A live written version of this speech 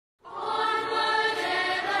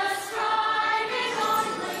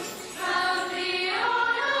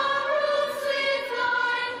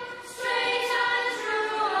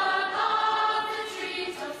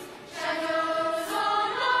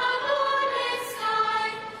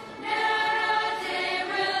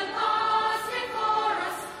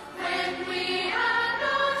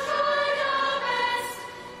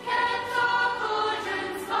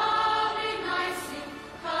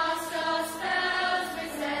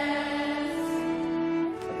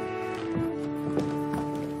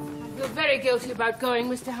guilty about going,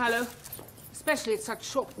 Mr. Hallow. Especially at such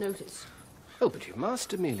short notice. Oh, but you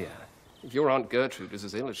must, Amelia. If your Aunt Gertrude is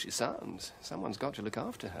as ill as she sounds, someone's got to look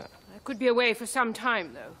after her. I could be away for some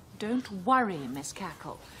time, though. Don't worry, Miss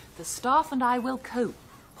Cackle. The staff and I will cope.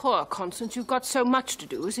 Poor Constance, you've got so much to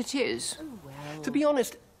do as it is. Oh, well... To be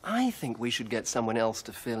honest, I think we should get someone else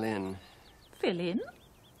to fill in. Fill in?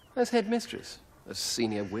 As headmistress. A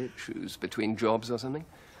senior witch who's between jobs or something.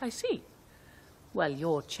 I see. Well,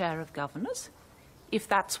 you're chair of governors, if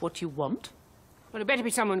that's what you want. Well, it better be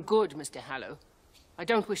someone good, Mr. Hallow. I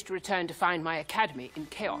don't wish to return to find my academy in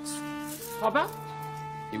chaos. Robber?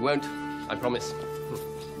 You won't, I promise.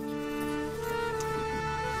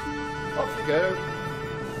 Off you go.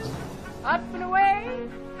 Up and away.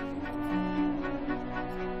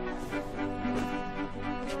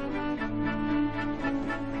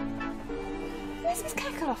 Where's Miss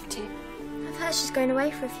Cackle off to? I've heard she's going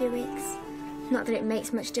away for a few weeks. Not that it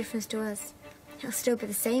makes much difference to us. It'll still be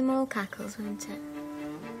the same old cackles, won't it?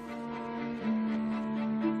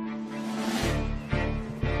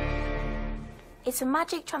 It's a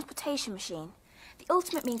magic transportation machine, the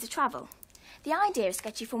ultimate means of travel. The idea is to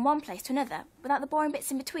get you from one place to another without the boring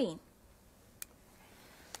bits in between.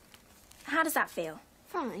 How does that feel?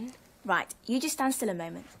 Fine. Right, you just stand still a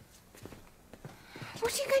moment.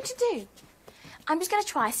 What are you going to do? I'm just going to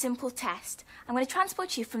try a simple test. I'm going to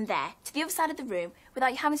transport you from there to the other side of the room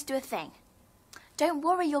without you having to do a thing. Don't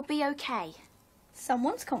worry, you'll be okay.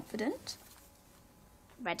 Someone's confident.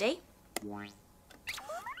 Ready?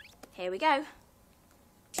 Here we go.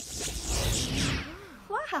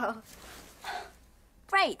 Wow.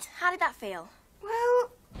 Great. How did that feel?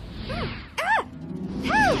 Well... Help!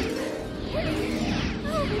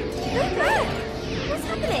 What's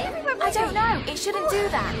happening? I don't know. It shouldn't do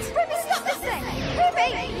that. Ruby, stop this thing! Ruby!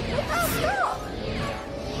 We can't stop!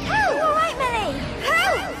 Help! You all right, Millie?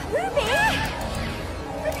 Help! Ruby!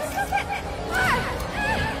 Ruby, stop it!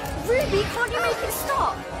 Ruby, can't you make it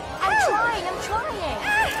stop? I'm trying.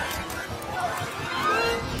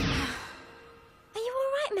 Are you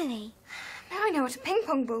all right, Millie? Now I know what a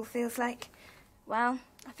ping-pong ball feels like. Well,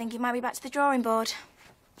 I think you might be back to the drawing board.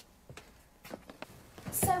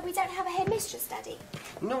 So we don't have a headmistress, Daddy?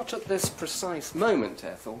 Not at this precise moment,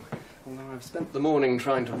 Ethel. Although I've spent the morning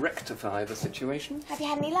trying to rectify the situation. Have you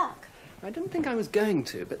had any luck? I didn't think I was going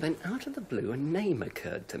to, but then out of the blue a name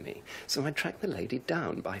occurred to me. So I tracked the lady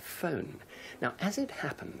down by phone. Now, as it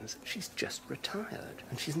happens, she's just retired.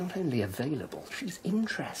 And she's not only available, she's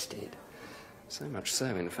interested. So much so,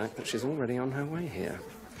 in fact, that she's already on her way here.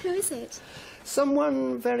 Who is it?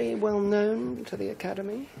 Someone very well known to the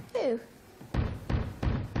Academy. Who?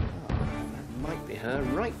 That might be her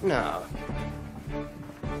right now.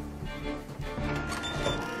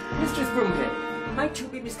 Mistress Broomhead. Might you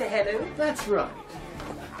be Mr. Hallow? That's right.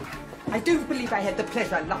 I do believe I had the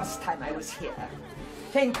pleasure last time I was here.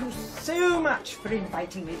 Thank you so much for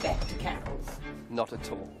inviting me back to Cackle's. Not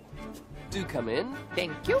at all. Do come in.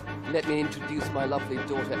 Thank you. Let me introduce my lovely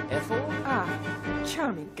daughter, Ethel. Ah,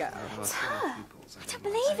 charming girl. It's her. I don't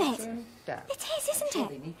believe it. It is, isn't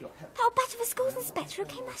it? That old bat of a schools inspector who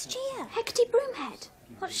came last year. Hecate Broomhead.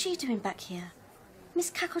 What's she doing back here? Miss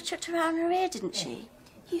Cackle chucked her out on her ear, didn't she?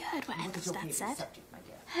 You heard what Ethel's dad said.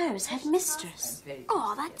 Her as headmistress.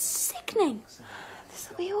 Oh, that's sickening.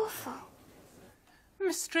 This'll be awful.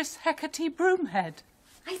 Mistress Hecate Broomhead.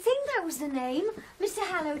 I think that was the name. Mr.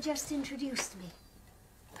 Hallow just introduced me.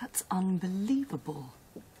 That's unbelievable.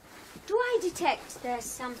 Do I detect there's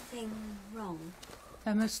something wrong?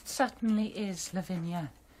 There most certainly is,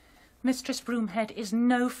 Lavinia. Mistress Broomhead is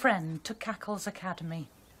no friend to Cackle's Academy.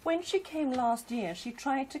 When she came last year, she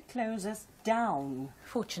tried to close us down.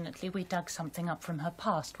 Fortunately, we dug something up from her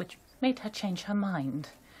past which made her change her mind.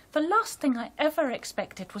 The last thing I ever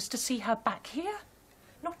expected was to see her back here.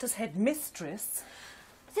 Not as headmistress.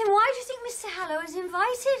 Then why do you think Mr. Hallow has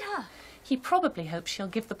invited her? He probably hopes she'll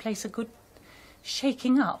give the place a good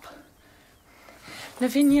shaking up.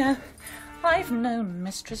 Lavinia, I've known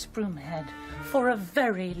Mistress Broomhead for a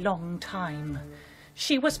very long time.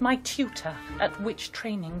 She was my tutor at Witch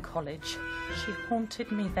Training College. She haunted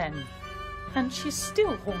me then. And she's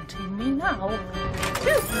still haunting me now.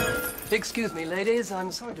 Excuse me, ladies.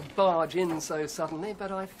 I'm sorry to barge in so suddenly, but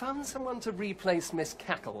I found someone to replace Miss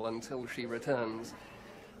Cackle until she returns.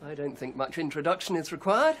 I don't think much introduction is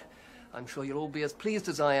required. I'm sure you'll all be as pleased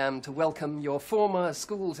as I am to welcome your former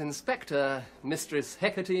school's inspector, Mistress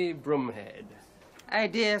Hecate Broomhead. I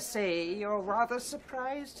dare say you're rather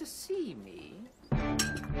surprised to see me.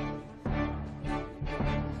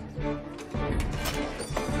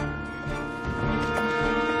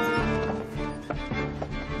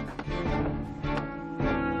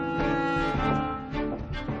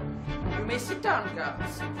 Sit down,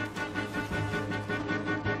 girls.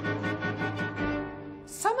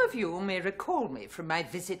 Some of you may recall me from my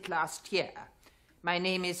visit last year. My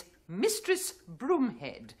name is Mistress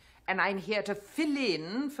Broomhead, and I'm here to fill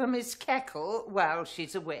in for Miss Cackle while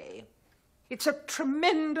she's away. It's a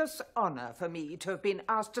tremendous honour for me to have been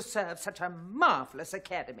asked to serve such a marvellous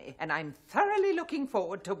academy, and I'm thoroughly looking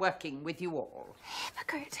forward to working with you all.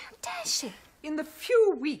 Hypocrite, how dare she? In the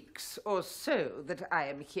few weeks or so that I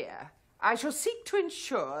am here, I shall seek to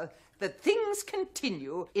ensure that things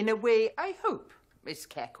continue in a way I hope Miss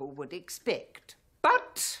Cackle would expect.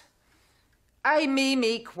 But I may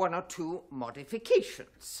make one or two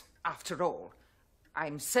modifications. After all,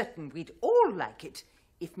 I'm certain we'd all like it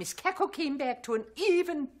if Miss Cackle came back to an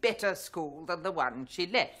even better school than the one she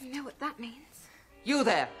left. You know what that means? You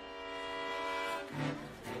there.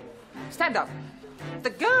 Stand up.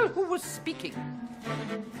 The girl who was speaking.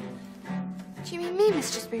 Do you mean me,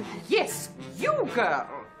 Mistress Broomhead? Yes, you girl.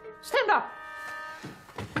 Stand up.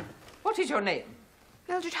 What is your name?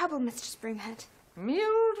 Mildred Hubble, Mistress Broomhead.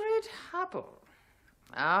 Mildred Hubble.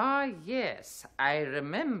 Ah, yes, I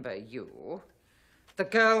remember you. The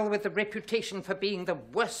girl with the reputation for being the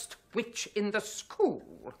worst witch in the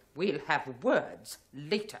school. We'll have words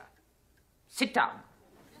later. Sit down.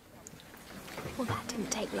 Well, that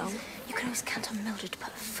didn't take long. You can always count on Mildred to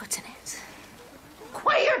put a foot in it.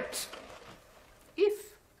 Quiet!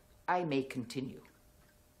 If I may continue.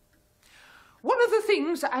 One of the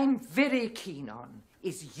things I'm very keen on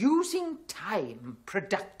is using time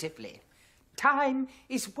productively. Time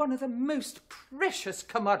is one of the most precious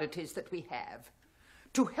commodities that we have.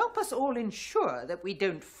 To help us all ensure that we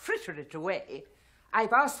don't fritter it away,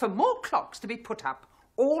 I've asked for more clocks to be put up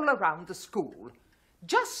all around the school,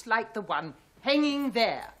 just like the one hanging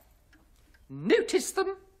there. Notice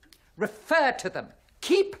them, refer to them.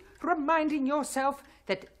 Keep reminding yourself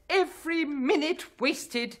that every minute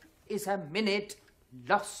wasted is a minute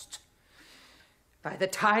lost. By the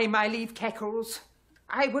time I leave Cackle's,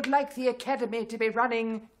 I would like the academy to be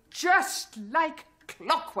running just like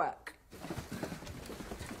clockwork.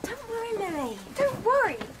 Don't worry, Millie. Don't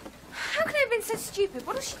worry. How can I have been so stupid?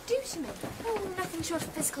 What'll she do to me? Oh, nothing short of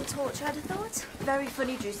physical torture, I'd have thought. Very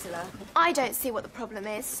funny, Drusilla. I don't see what the problem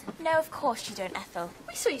is. No, of course you don't, Ethel.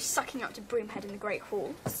 We saw you sucking up to Broomhead in the Great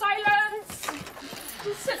Hall. Silence!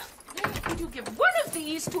 Drusilla, would you give one of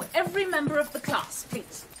these to every member of the class,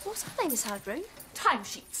 please? What's our name, Miss Hardbroom?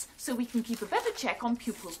 Timesheets, so we can keep a better check on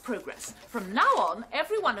pupils' progress. From now on,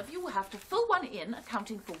 every one of you will have to fill one in,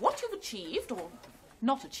 accounting for what you've achieved, or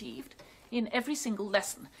not achieved, in every single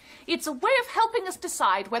lesson. It's a way of helping us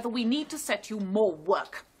decide whether we need to set you more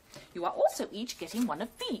work. You are also each getting one of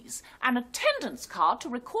these, an attendance card to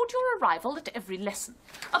record your arrival at every lesson.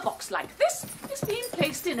 A box like this is being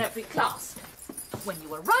placed in every class. When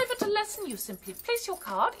you arrive at a lesson, you simply place your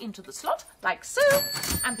card into the slot, like so,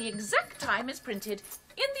 and the exact time is printed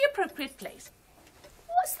in the appropriate place.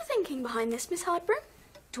 What's the thinking behind this, Miss Hardbroom?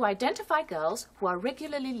 To identify girls who are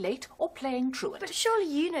regularly late or playing truant. But surely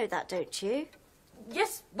you know that, don't you?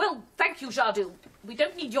 Yes, well, thank you, Jardil. We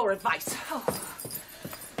don't need your advice. Oh.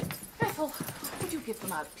 Ethel, would you give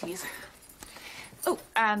them out, please? Oh,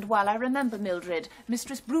 and while I remember Mildred,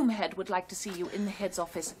 Mistress Broomhead would like to see you in the head's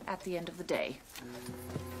office at the end of the day.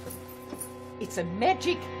 It's a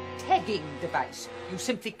magic tagging device. You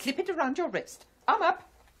simply clip it around your wrist. Arm up.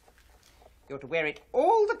 You're to wear it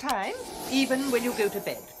all the time, even when you go to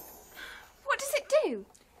bed. What does it do?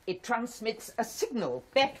 It transmits a signal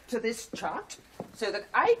back to this chart so that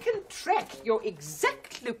I can track your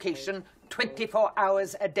exact location 24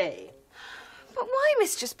 hours a day. But why,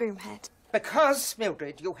 Mistress Broomhead? Because,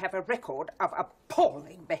 Mildred, you have a record of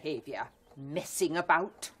appalling behaviour. Messing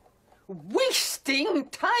about. Wasting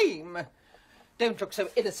time. Don't look so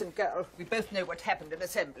innocent, girl. We both know what happened in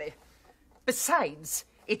assembly. Besides,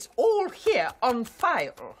 it's all here on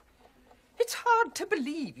file. It's hard to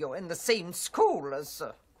believe you're in the same school as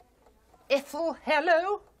Ethel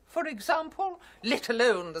Hallow, for example, let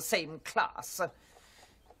alone the same class.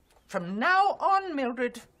 From now on,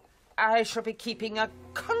 Mildred, I shall be keeping a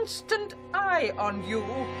constant eye on you.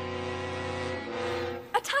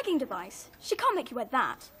 A tagging device? She can't make you wear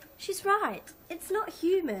that. She's right. It's not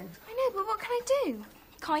human. I know, but what can I do?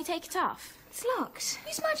 Can't you take it off? It's locked.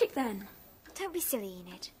 Use magic then. Don't be silly,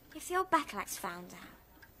 Enid. If the old Bacalax found out,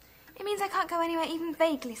 it means I can't go anywhere even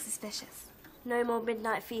vaguely suspicious. No more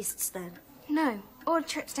midnight feasts then. No, or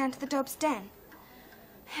trips down to the Dobbs' den.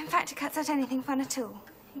 In fact, it cuts out anything fun at all,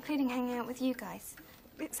 including hanging out with you guys,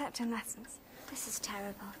 except in lessons. This is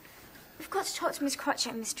terrible. We've got to talk to Miss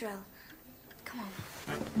Crotchet and Miss Drill. Come on.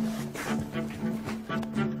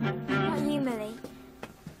 Not you, Millie.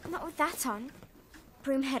 Not with with that on,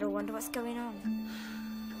 Broomhead will wonder what's going on.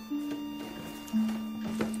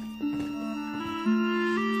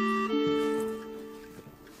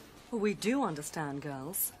 Well, we do understand,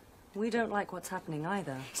 girls. We don't like what's happening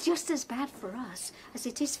either. It's just as bad for us as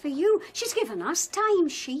it is for you. She's given us time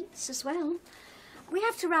sheets as well. We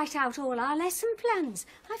have to write out all our lesson plans.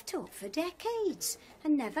 I've taught for decades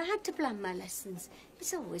and never had to plan my lessons.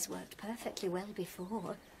 It's always worked perfectly well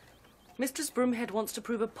before. Mistress Broomhead wants to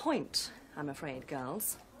prove a point, I'm afraid,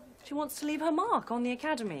 girls. She wants to leave her mark on the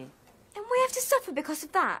academy. And we have to suffer because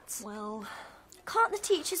of that? Well, can't the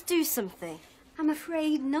teachers do something? I'm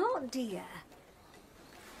afraid not, dear.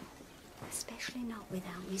 Especially not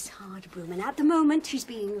without Miss Hardbroom. And at the moment, she's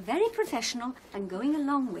being very professional and going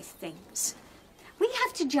along with things. We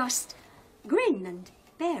have to just grin and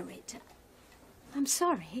bear it. I'm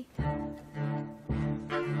sorry.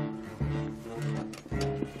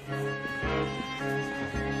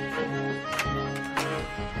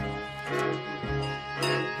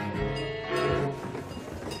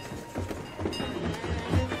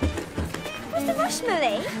 Mr. Rush,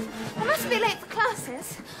 Millie? I must be late for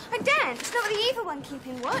classes. I daren't. It's not the evil one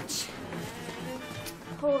keeping watch.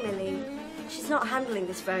 Poor Millie. She's not handling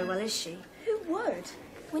this very well, is she? Who would?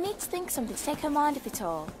 We need to think something to take her mind of it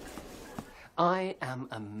all. I am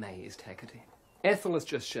amazed, Hecate. Ethel has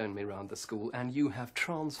just shown me round the school, and you have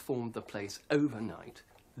transformed the place overnight.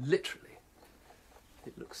 Literally.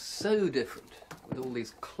 It looks so different, with all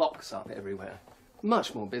these clocks up everywhere.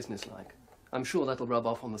 Much more businesslike. I'm sure that'll rub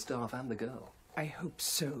off on the staff and the girl. I hope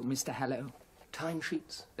so, Mr. Hallow.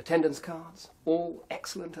 Timesheets, attendance cards, all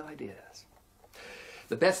excellent ideas.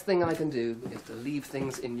 The best thing I can do is to leave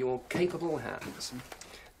things in your capable hands.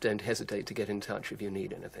 Don't hesitate to get in touch if you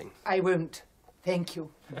need anything. I won't. Thank you.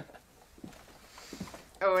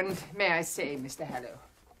 Oh, and may I say, Mr. Hallow,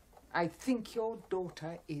 I think your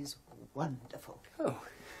daughter is wonderful. Oh,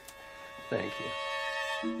 thank you.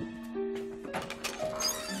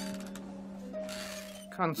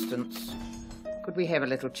 Constance, could we have a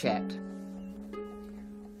little chat?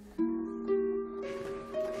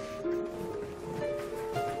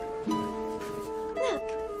 Look.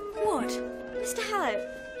 Maud. Mr. Hallow,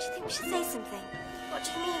 do you think we should say something? What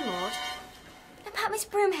do you mean, Maud? About Miss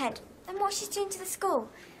Broomhead and what she's doing to the school.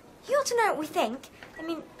 He ought to know what we think. I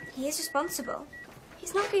mean, he is responsible.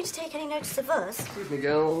 He's not going to take any notice of us. Excuse me,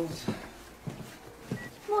 girls.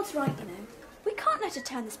 Maud's right, you know. We can't let her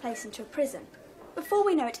turn this place into a prison. Before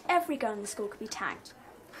we know it, every girl in the school could be tagged.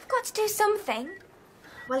 We've got to do something.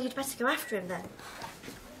 Well, you'd better go after him then.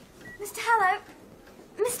 Mr. Hallow.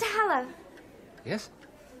 Mr. Hallow. Yes?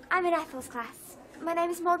 I'm in Ethel's class. My name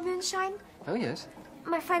is Maud Moonshine. Oh, yes.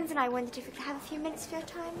 My friends and I wondered if we could have a few minutes of your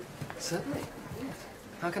time. Certainly.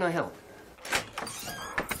 How can I help?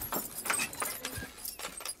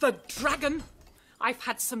 The dragon! I've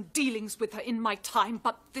had some dealings with her in my time,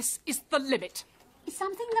 but this is the limit. Is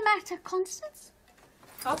something the matter, Constance?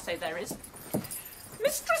 I'll say there is.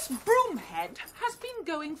 Mistress Broomhead has been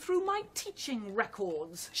going through my teaching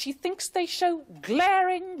records. She thinks they show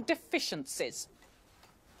glaring deficiencies.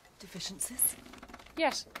 Deficiencies?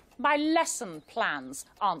 Yes, my lesson plans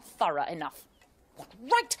aren't thorough enough. What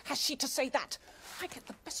right has she to say that? I get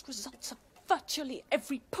the best results of virtually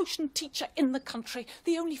every potion teacher in the country.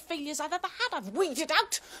 The only failures I've ever had, I've weeded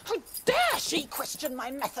out. How dare she question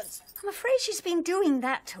my methods? I'm afraid she's been doing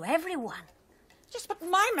that to everyone. Yes, but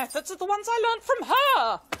my methods are the ones I learnt from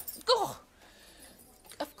her. Oh.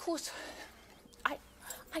 Of course, I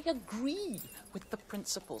agree with the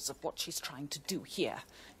principles of what she's trying to do here,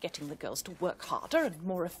 getting the girls to work harder and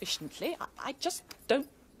more efficiently. I just don't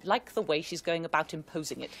like the way she's going about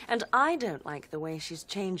imposing it. And I don't like the way she's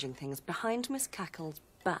changing things behind Miss Cackle's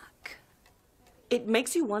back. It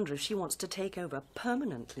makes you wonder if she wants to take over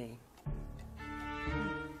permanently.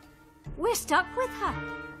 We're stuck with her.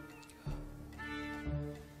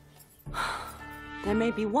 There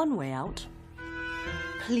may be one way out.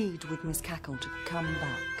 Plead with Miss Cackle to come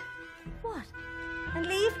back. What? And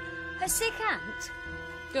leave her sick aunt?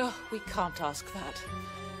 Oh, we can't ask that.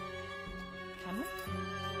 Can we?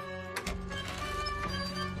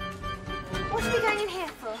 What are we going in here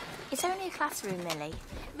for? It's only a classroom, Millie.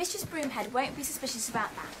 Mistress Broomhead won't be suspicious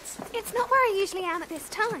about that. It's not where I usually am at this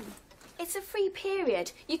time. It's a free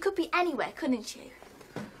period. You could be anywhere, couldn't you?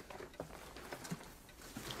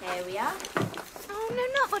 Here we are. Oh, no,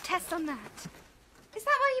 not more tests on that. Is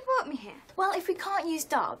that why you brought me here? Well, if we can't use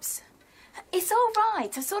Dobbs, it's all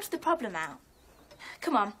right. I've sorted the problem out.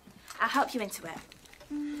 Come on, I'll help you into it.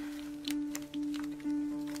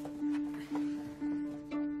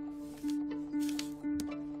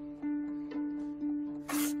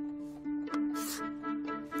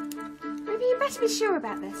 better be sure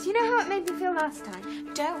about this. You know how it made me feel last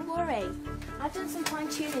time? Don't worry. I've done some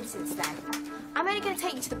fine-tuning since then. I'm only going to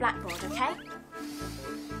take you to the blackboard, okay?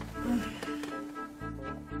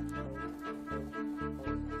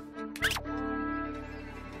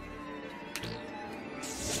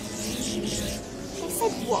 They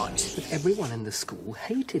said what? But everyone in the school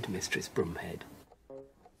hated Mistress Broomhead.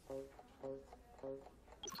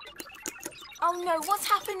 Oh no, what's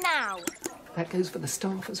happened now? That goes for the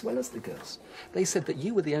staff as well as the girls. They said that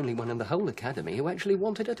you were the only one in the whole academy who actually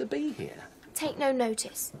wanted her to be here. Take no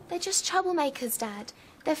notice. They're just troublemakers, Dad.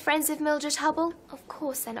 They're friends with Mildred Hubble. Of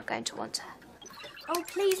course they're not going to want her. Oh,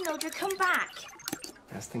 please, Mildred, come back.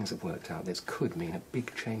 As things have worked out, this could mean a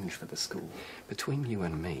big change for the school. Between you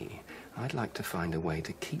and me, I'd like to find a way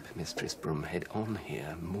to keep Mistress Broomhead on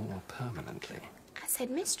here more permanently. As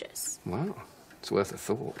head mistress? Well, it's worth a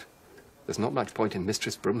thought. There's not much point in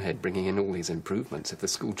Mistress Broomhead bringing in all these improvements if the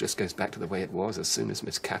school just goes back to the way it was as soon as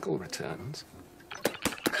Miss Cackle returns.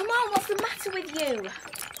 Come on, what's the matter with you?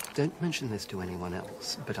 Don't mention this to anyone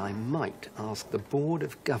else, but I might ask the Board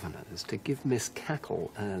of Governors to give Miss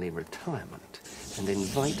Cackle early retirement and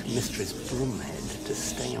invite Mistress Broomhead to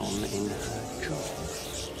stay on in her job.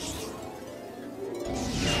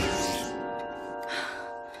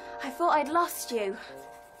 I thought I'd lost you.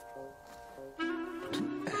 What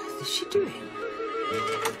on earth is she doing?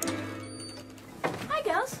 Hi,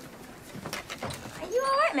 girls. Are you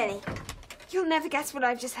all right, Minnie? You'll never guess what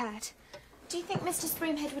I've just heard. Do you think Mistress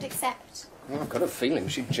Broomhead would accept? Well, I've got a feeling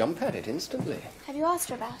she'd jump at it instantly. Have you asked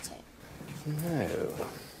her about it? No,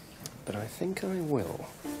 but I think I will.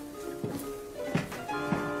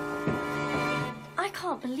 I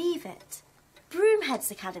can't believe it.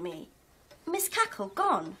 Broomhead's Academy. Miss Cackle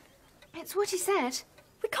gone. It's what he said.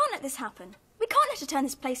 We can't let this happen. We can't let her turn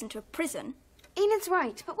this place into a prison. Enid's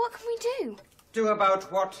right, but what can we do? Do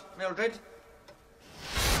about what, Mildred?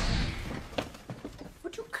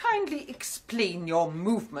 Would you kindly explain your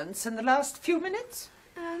movements in the last few minutes?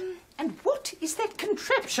 And what is that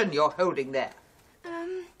contraption you're holding there?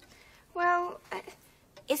 Well,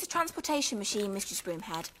 It's a transportation machine, Mistress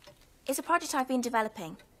Broomhead. It's a project I've been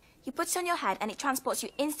developing. You put it on your head and it transports you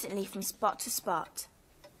instantly from spot to spot.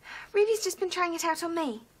 Ruby's just been trying it out on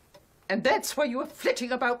me. And that's why you were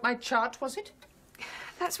flitting about my chart, was it?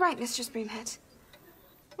 That's right, Mistress Broomhead.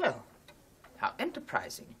 Well, how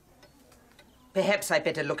enterprising. Perhaps I'd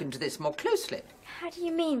better look into this more closely. How do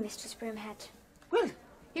you mean, Mistress Broomhead? Well,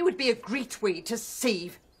 it would be a great way to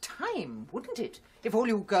save time, wouldn't it? If all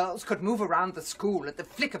you girls could move around the school at the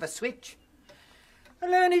flick of a switch. A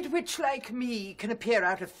learned witch like me can appear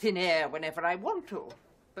out of thin air whenever I want to.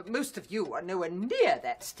 But most of you are nowhere near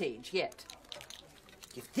that stage yet.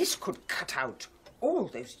 If this could cut out all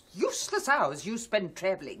those useless hours you spend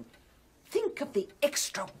travelling, think of the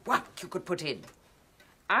extra work you could put in.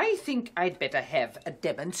 I think I'd better have a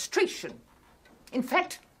demonstration. In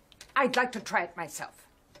fact, I'd like to try it myself.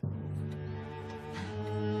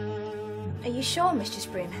 Are you sure, Mistress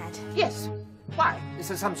Broomhead? Yes. Why? Is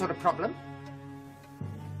there some sort of problem?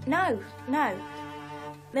 No, no.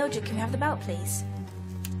 Mildred, can we have the belt, please?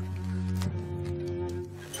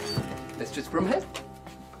 Mistress Broomhead?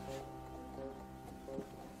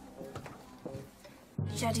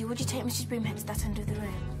 Jaddy, would you take Mrs. Broomhead to that end of the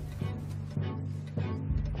room?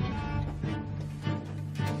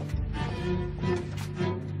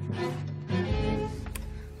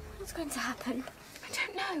 What's going to happen? I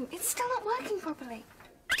don't know. It's still not working properly.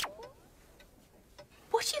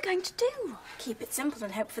 What are you going to do? Keep it simple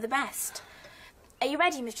and hope for the best. Are you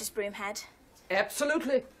ready, Mistress Broomhead?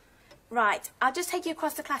 Absolutely. Right, I'll just take you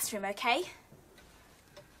across the classroom, okay?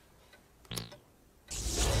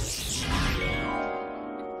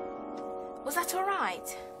 Was that all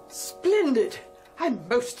right? Splendid. I'm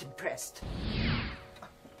most impressed.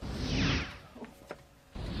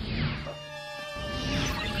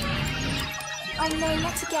 Oh no,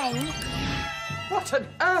 not again. What on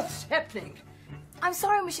earth's happening? I'm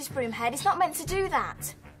sorry, Mrs. Broomhead. It's not meant to do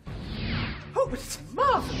that. Oh, but it's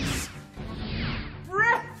marvellous.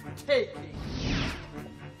 Breathtaking.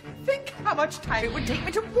 Think how much time it would take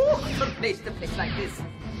me to walk from place to place like this.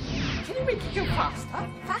 Can you make it go faster?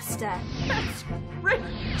 Faster? That's great.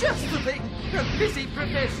 Just the thing for a busy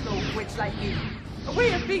professional witch like you. A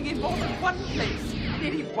way of being in more than one place at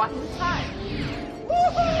any one time.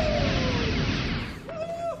 Woohoo!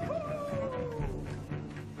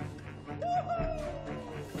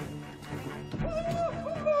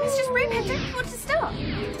 Mistress Broomhead, don't you want to stop?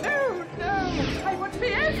 No, no. I want to be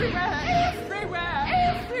everywhere. Everywhere.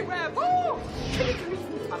 Everywhere. Oh! Can you go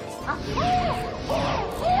even faster? Oh!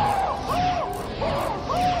 Oh! Oh! Oh! Oh!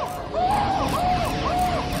 Oh! Oh!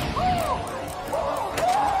 Oh!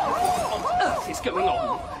 going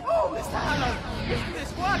on? Oh, Mr. Harlow, isn't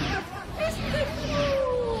this wonderful? Isn't it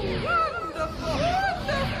wonderful?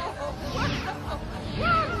 Wonderful! Wonderful!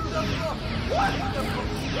 Wonderful! Wonderful!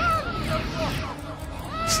 Wonderful!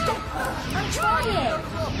 Stop her! I'm trying!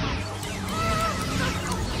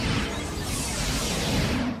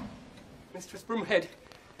 Mistress Broomhead,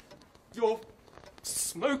 you're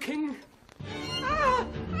smoking?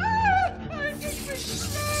 I'm just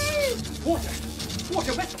betrayed! Water!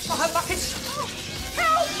 Water, where's the fire bucket?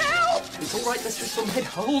 Help! Help! It's all right, Mistress Broomhead,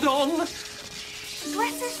 hold on.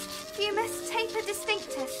 Duetus, fumus, taper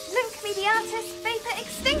distinctus, nunc mediatus, vapor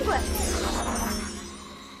extinguus.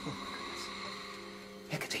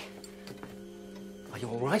 Hecate, are you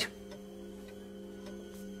all right?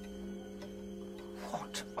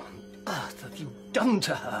 What on earth have you done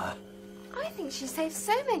to her? I think she saved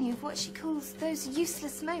so many of what she calls those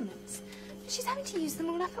useless moments. She's having to use them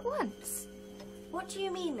all up at once. What do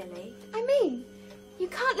you mean, Lily? I mean, you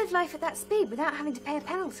can't live life at that speed without having to pay a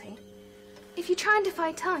penalty. If you try and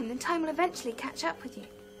defy time, then time will eventually catch up with you.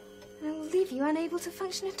 And it will leave you unable to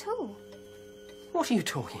function at all. What are you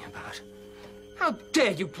talking about? How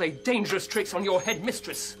dare you play dangerous tricks on your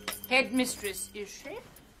headmistress? Headmistress, is she?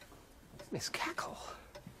 Miss Cackle.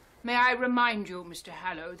 May I remind you, Mr.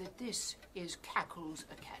 Harlow, that this is Cackle's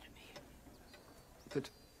Academy. But,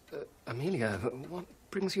 Amelia, what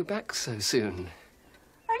brings you back so soon?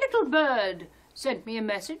 A little bird sent me a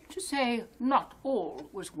message to say not all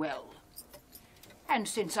was well. And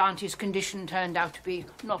since Auntie's condition turned out to be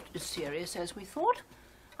not as serious as we thought,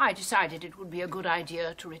 I decided it would be a good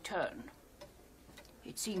idea to return.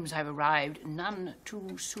 It seems I've arrived none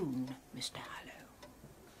too soon, Mr. Harlow.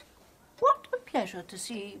 What a pleasure to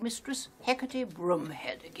see Mistress Hecate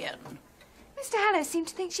Broomhead again. Mr. Harlow seemed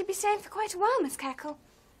to think she'd be staying for quite a while, Miss Cackle.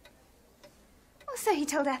 Or so he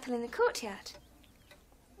told Ethel in the courtyard.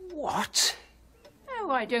 What?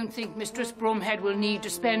 Oh, I don't think Mistress Broomhead will need to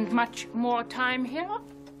spend much more time here.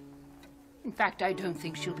 In fact, I don't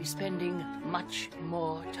think she'll be spending much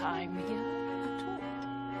more time here at all.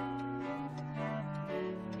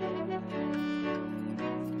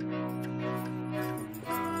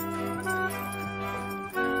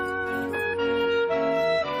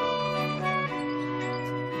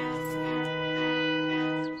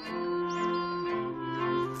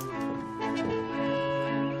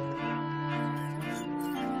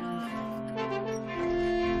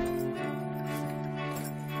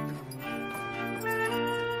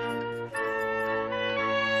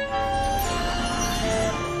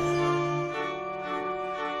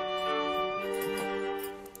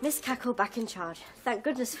 Miss Cackle back in charge. Thank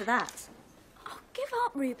goodness for that. Oh, give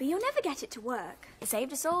up, Ruby. You'll never get it to work. It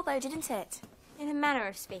saved us all, though, didn't it? In a manner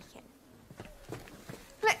of speaking.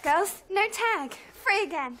 Look, girls, no tag. Free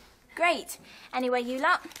again. Great. Anyway, you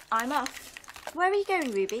lot, I'm off. Where are you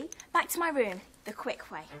going, Ruby? Back to my room, the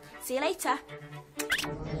quick way. See you later.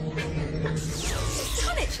 She's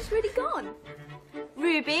done it. She's really gone.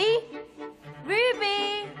 Ruby!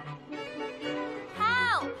 Ruby!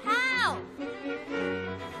 Help! Help!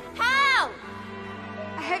 Help!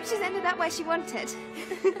 I hope she's ended up where she wanted.